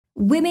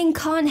Women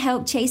can't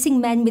help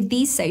chasing men with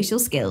these social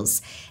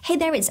skills. Hey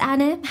there, it's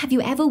Anna. Have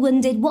you ever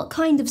wondered what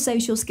kind of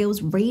social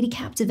skills really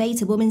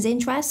captivate a woman's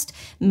interest,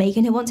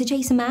 making her want to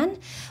chase a man?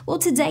 Well,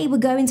 today we're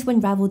going to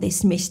unravel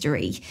this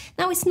mystery.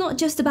 Now, it's not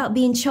just about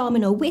being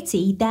charming or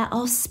witty. There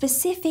are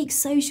specific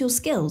social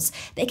skills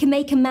that can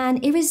make a man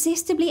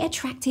irresistibly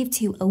attractive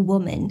to a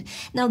woman.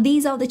 Now,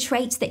 these are the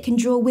traits that can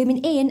draw women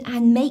in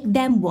and make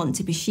them want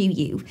to pursue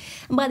you.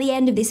 And by the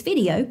end of this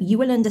video, you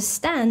will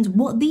understand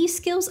what these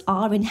skills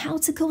are and how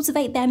to cultivate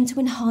them to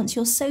enhance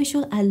your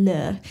social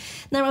allure.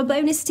 Now, our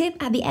bonus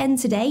tip at the end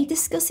today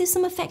discusses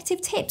some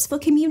effective tips for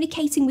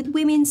communicating with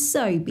women,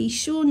 so be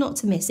sure not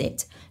to miss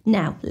it.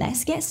 Now,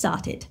 let's get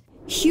started.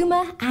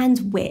 Humour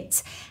and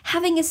wit.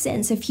 Having a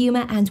sense of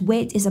humour and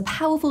wit is a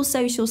powerful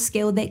social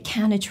skill that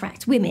can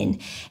attract women.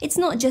 It's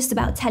not just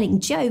about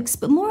telling jokes,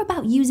 but more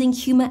about using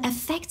humour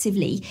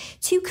effectively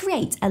to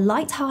create a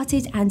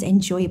light-hearted and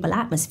enjoyable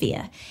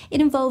atmosphere.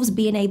 It involves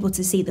being able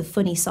to see the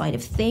funny side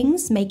of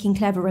things, making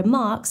clever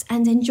remarks,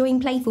 and enjoying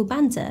playful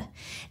banter.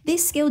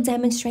 This skill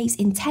demonstrates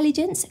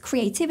intelligence,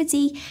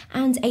 creativity,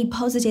 and a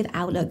positive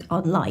outlook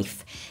on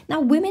life.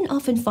 Now, women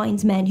often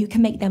find men who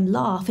can make them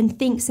laugh and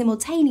think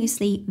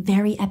simultaneously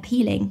very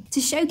appealing.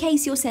 To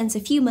showcase your sense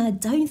of humour,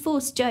 don't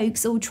force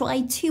jokes or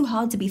try too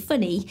hard to be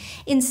funny.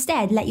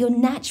 Instead, let your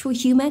natural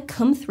humour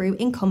come through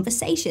in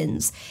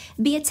conversations.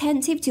 Be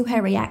attentive to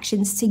her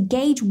reactions to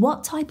gauge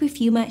what type of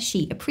humour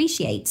she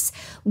appreciates.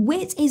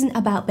 Wit isn't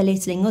about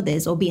belittling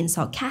others or being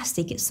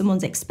sarcastic at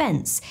someone's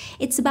expense.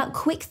 It's about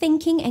quick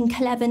thinking and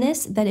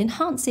cleverness that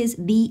enhances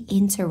the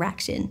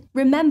interaction.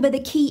 Remember,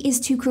 the key is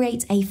to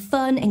create a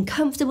fun and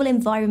comfortable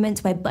environment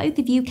where both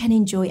of you can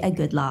enjoy a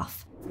good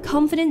laugh.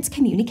 Confident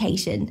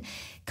communication.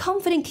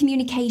 Confident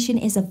communication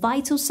is a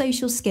vital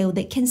social skill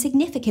that can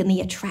significantly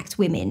attract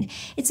women.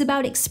 It's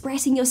about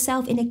expressing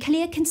yourself in a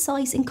clear,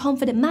 concise, and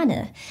confident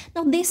manner.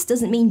 Now, this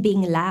doesn't mean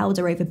being loud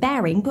or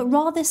overbearing, but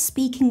rather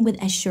speaking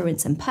with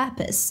assurance and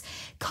purpose.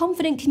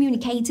 Confident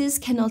communicators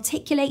can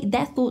articulate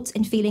their thoughts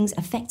and feelings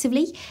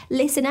effectively,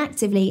 listen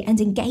actively, and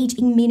engage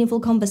in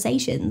meaningful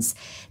conversations.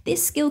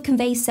 This skill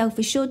conveys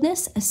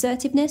self-assuredness,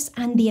 assertiveness,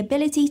 and the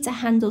ability to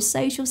handle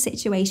social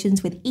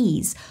situations with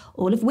ease,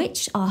 all of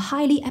which are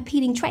highly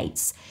appealing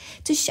traits.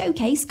 To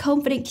showcase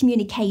confident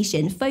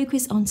communication,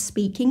 focus on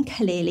speaking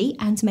clearly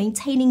and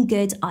maintaining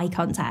good eye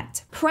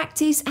contact.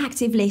 Practice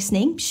active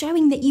listening,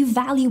 showing that you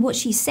value what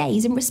she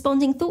says and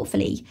responding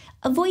thoughtfully.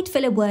 Avoid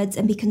filler words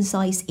and be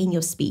concise in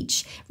your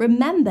speech.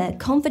 Remember,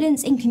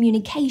 confidence in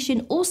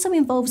communication also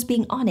involves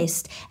being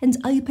honest and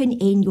open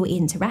in your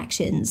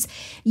interactions.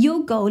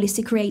 Your goal is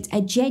to create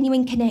a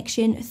genuine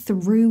connection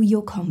through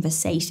your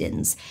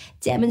conversations,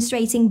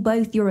 demonstrating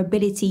both your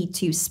ability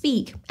to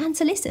speak and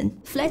to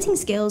listen. Flirting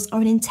skills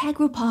are an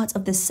integral part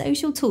of the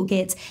social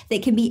toolkit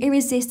that can be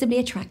irresistibly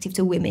attractive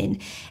to women.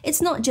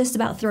 It's not just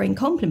about throwing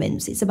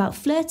compliments, it's about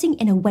flirting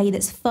in a way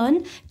that's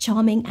fun,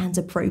 charming, and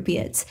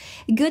appropriate.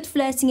 Good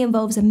flirting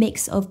involves a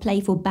mix of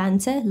playful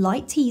banter,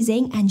 light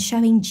teasing, and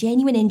showing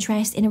genuine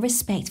interest in a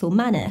respectful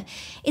manner.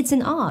 It's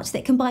an art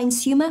that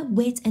combines humour,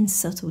 wit, and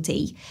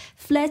subtlety.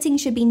 Flirting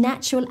should be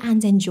natural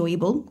and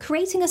enjoyable,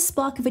 creating a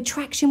spark of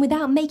attraction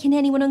without making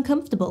anyone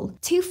uncomfortable.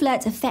 To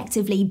flirt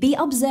effectively, be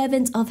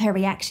observant of her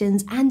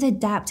reactions and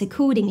adapt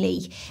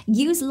accordingly.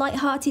 Use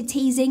light-hearted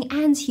teasing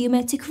and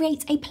humour to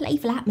create a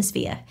playful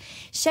atmosphere.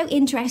 Show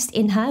interest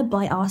in her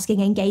by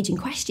asking engaging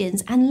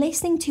questions and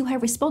listening to her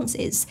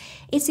responses.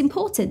 It's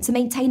important to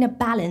maintain a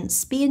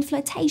balance, being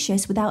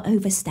flirtatious without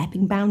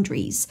overstepping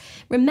boundaries.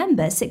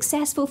 Remember,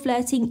 successful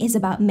flirting is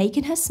about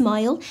making her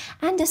smile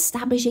and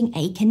establishing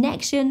a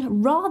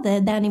connection rather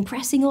than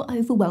impressing or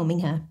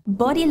overwhelming her.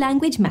 Body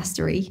language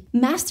mastery.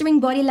 Mastering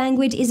body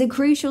language is a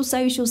crucial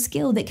social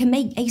skill that can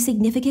make a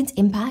significant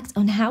impact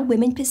on how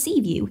women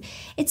perceive you.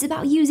 It's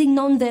about using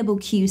non-verbal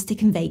cues to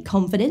convey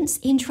confidence,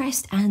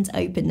 interest, and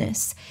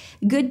openness.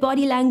 Good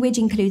body language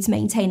includes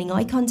maintaining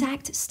eye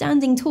contact,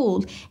 standing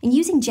tall, and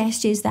using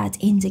gestures that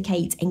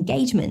indicate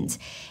engagement.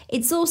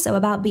 It's also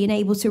about being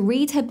able to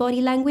read her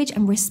body language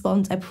and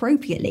respond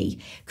appropriately,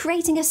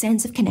 creating a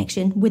sense of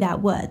connection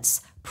without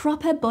words.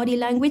 Proper body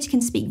language can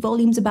speak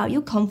volumes about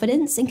your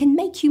confidence and can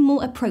make you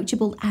more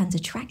approachable and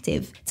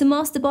attractive. To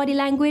master body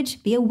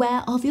language, be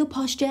aware of your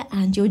posture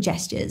and your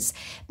gestures.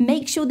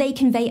 Make sure they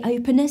convey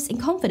openness and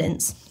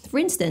confidence. For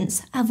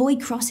instance,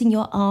 avoid crossing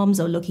your arms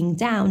or looking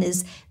down,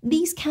 as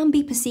these can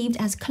be perceived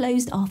as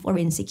closed off or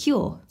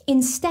insecure.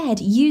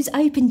 Instead, use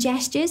open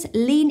gestures,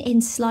 lean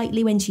in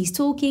slightly when she's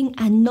talking,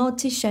 and nod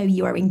to show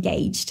you are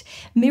engaged.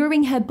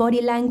 Mirroring her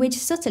body language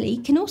subtly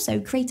can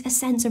also create a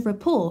sense of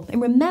rapport. And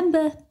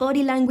remember,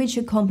 body language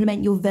should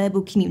complement your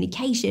verbal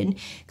communication,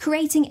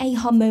 creating a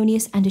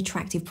harmonious and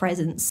attractive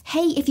presence.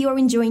 Hey, if you are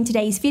enjoying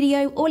today's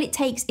video, all it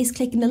takes is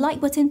clicking the like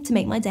button to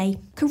make my day.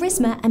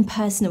 Charisma and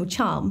personal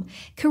charm.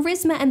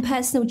 Charisma and and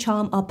personal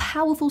charm are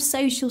powerful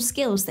social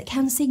skills that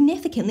can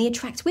significantly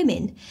attract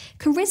women.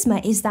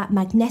 Charisma is that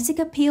magnetic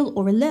appeal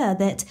or allure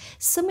that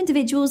some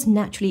individuals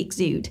naturally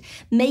exude,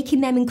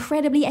 making them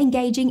incredibly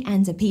engaging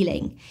and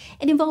appealing.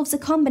 It involves a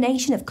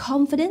combination of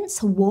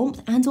confidence,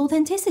 warmth, and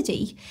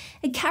authenticity.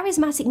 A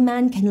charismatic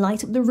man can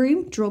light up the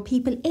room, draw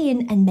people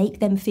in, and make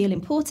them feel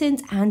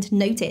important and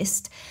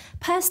noticed.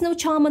 Personal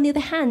charm, on the other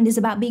hand, is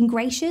about being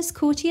gracious,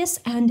 courteous,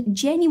 and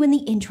genuinely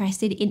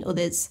interested in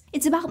others.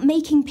 It's about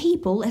making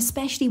people,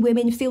 especially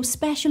women, feel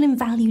special and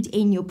valued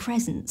in your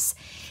presence.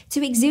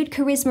 To exude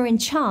charisma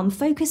and charm,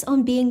 focus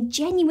on being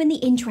genuinely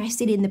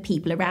interested in the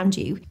people around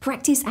you.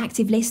 Practice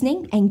active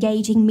listening,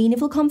 engaging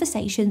meaningful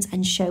conversations,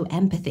 and show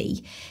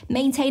empathy.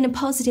 Maintain a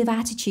positive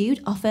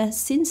attitude, offer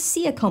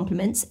sincere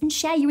compliments, and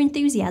share your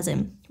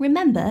enthusiasm.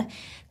 Remember,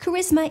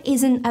 charisma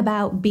isn't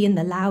about being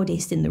the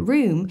loudest in the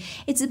room.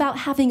 It's about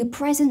having a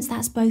presence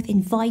that's both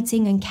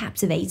inviting and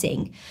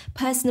captivating.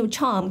 Personal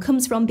charm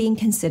comes from being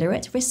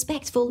considerate,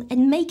 respectful,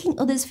 and making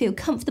others feel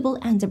comfortable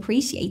and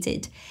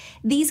appreciated.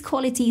 These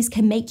qualities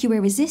can make you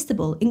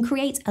irresistible and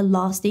create a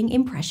lasting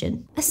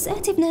impression.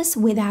 Assertiveness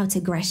without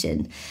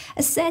aggression.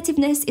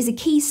 Assertiveness is a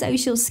key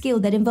social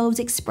skill that involves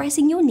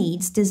expressing your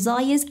needs,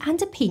 desires,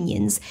 and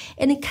opinions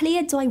in a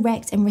clear,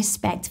 direct, and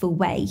respectful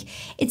way.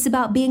 It's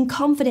about being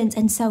confident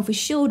and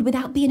self-assured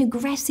without being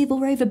aggressive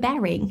or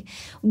overbearing.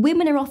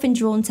 Women are often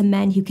drawn to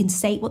men who can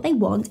say what they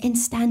want and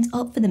stand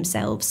up for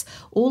themselves,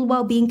 all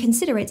while being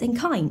considerate and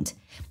kind.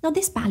 Now,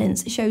 this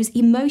balance shows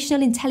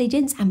emotional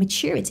intelligence and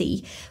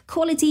maturity,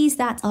 qualities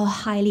that are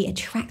highly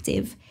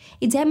attractive.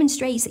 It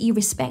demonstrates that you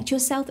respect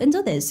yourself and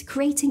others,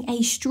 creating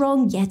a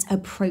strong yet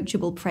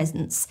approachable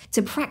presence.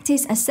 To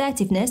practice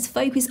assertiveness,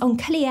 focus on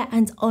clear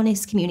and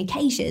honest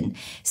communication.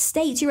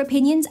 State your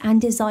opinions and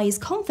desires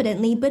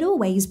confidently, but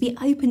always be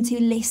open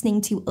to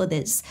listening to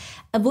others.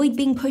 Avoid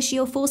being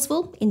pushy or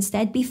forceful,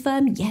 instead be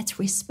firm yet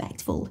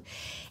respectful.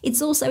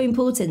 It's also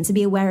important to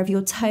be aware of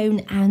your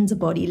tone and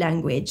body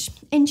language,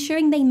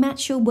 ensuring they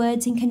match your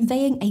words in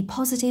conveying a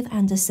positive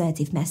and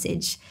assertive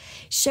message.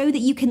 Show that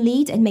you can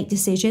lead and make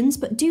decisions,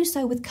 but do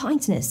so with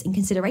kindness and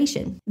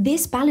consideration.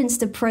 This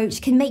balanced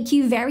approach can make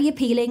you very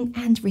appealing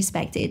and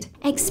respected.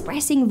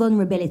 Expressing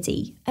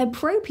vulnerability.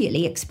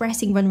 Appropriately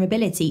expressing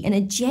vulnerability in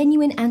a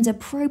genuine and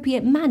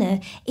appropriate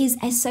manner is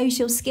a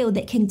social skill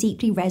that can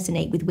deeply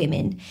resonate with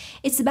women.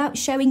 It's about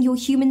showing your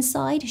human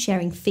side,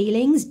 sharing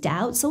feelings,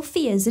 doubts, or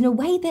fears in a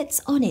way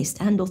that's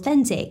honest and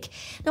authentic.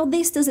 Now,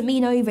 this doesn't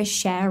mean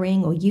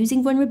oversharing or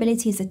using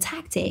vulnerability as a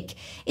tactic.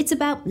 It's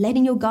about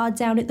letting your guard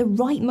down at the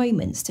right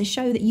moments to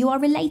show that you are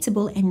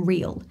relatable and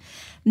real.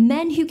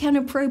 Men who can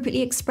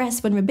appropriately express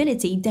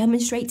vulnerability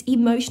demonstrate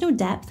emotional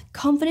depth,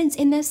 confidence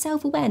in their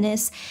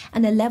self-awareness,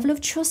 and a level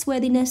of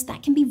trustworthiness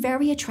that can be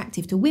very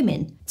attractive to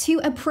women. To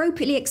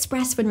appropriately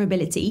express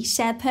vulnerability,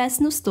 share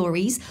personal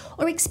stories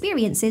or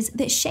experiences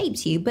that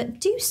shaped you, but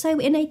do so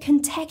in a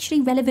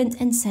contextually relevant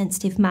and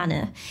sensitive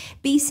manner.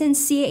 Be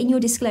sincere in your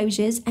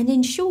disclosures and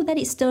ensure that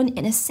it's done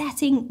in a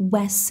setting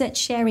where such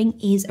sharing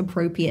is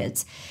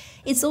appropriate.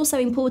 It's also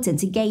important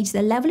to gauge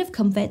the level of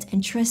comfort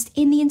and trust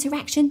in the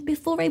interaction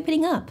before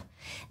opening up.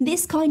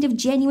 This kind of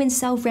genuine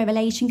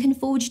self-revelation can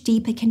forge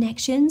deeper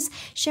connections,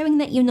 showing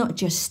that you're not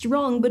just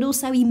strong, but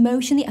also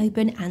emotionally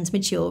open and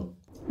mature.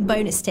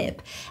 Bonus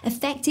tip: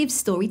 effective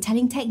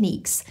storytelling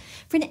techniques.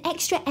 For an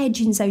extra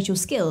edge in social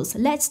skills,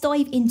 let's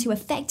dive into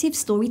effective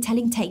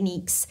storytelling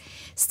techniques.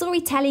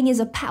 Storytelling is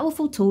a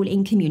powerful tool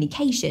in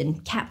communication,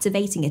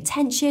 captivating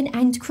attention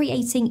and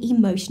creating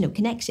emotional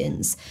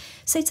connections.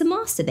 So to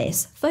master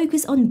this,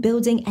 focus on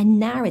building a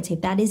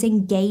narrative that is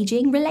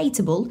engaging,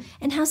 relatable,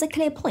 and has a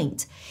clear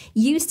point.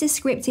 Use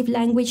descriptive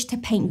language to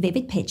paint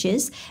vivid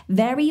pictures,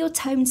 vary your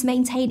tone to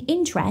maintain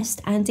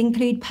interest, and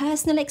include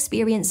personal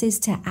experiences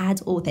to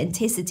add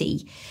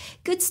authenticity.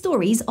 Good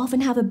stories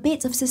often have a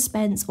bit of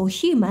suspense or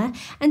humour,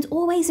 and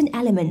always an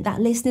element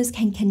that listeners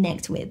can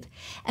connect with.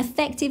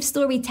 Effective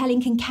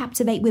storytelling can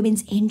captivate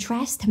women's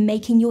interest,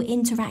 making your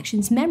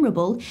interactions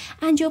memorable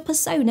and your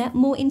persona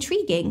more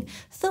intriguing,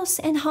 thus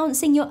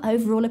enhancing your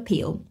overall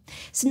appeal.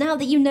 So now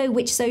that you know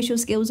which social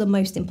skills are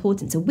most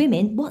important to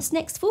women, what's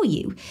next for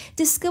you?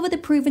 Discover the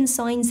proven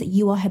signs that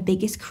you are her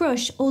biggest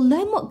crush, or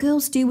learn what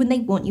girls do when they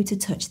want you to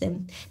touch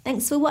them.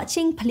 Thanks for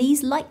watching.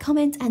 Please like,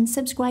 comment, and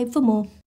subscribe for more.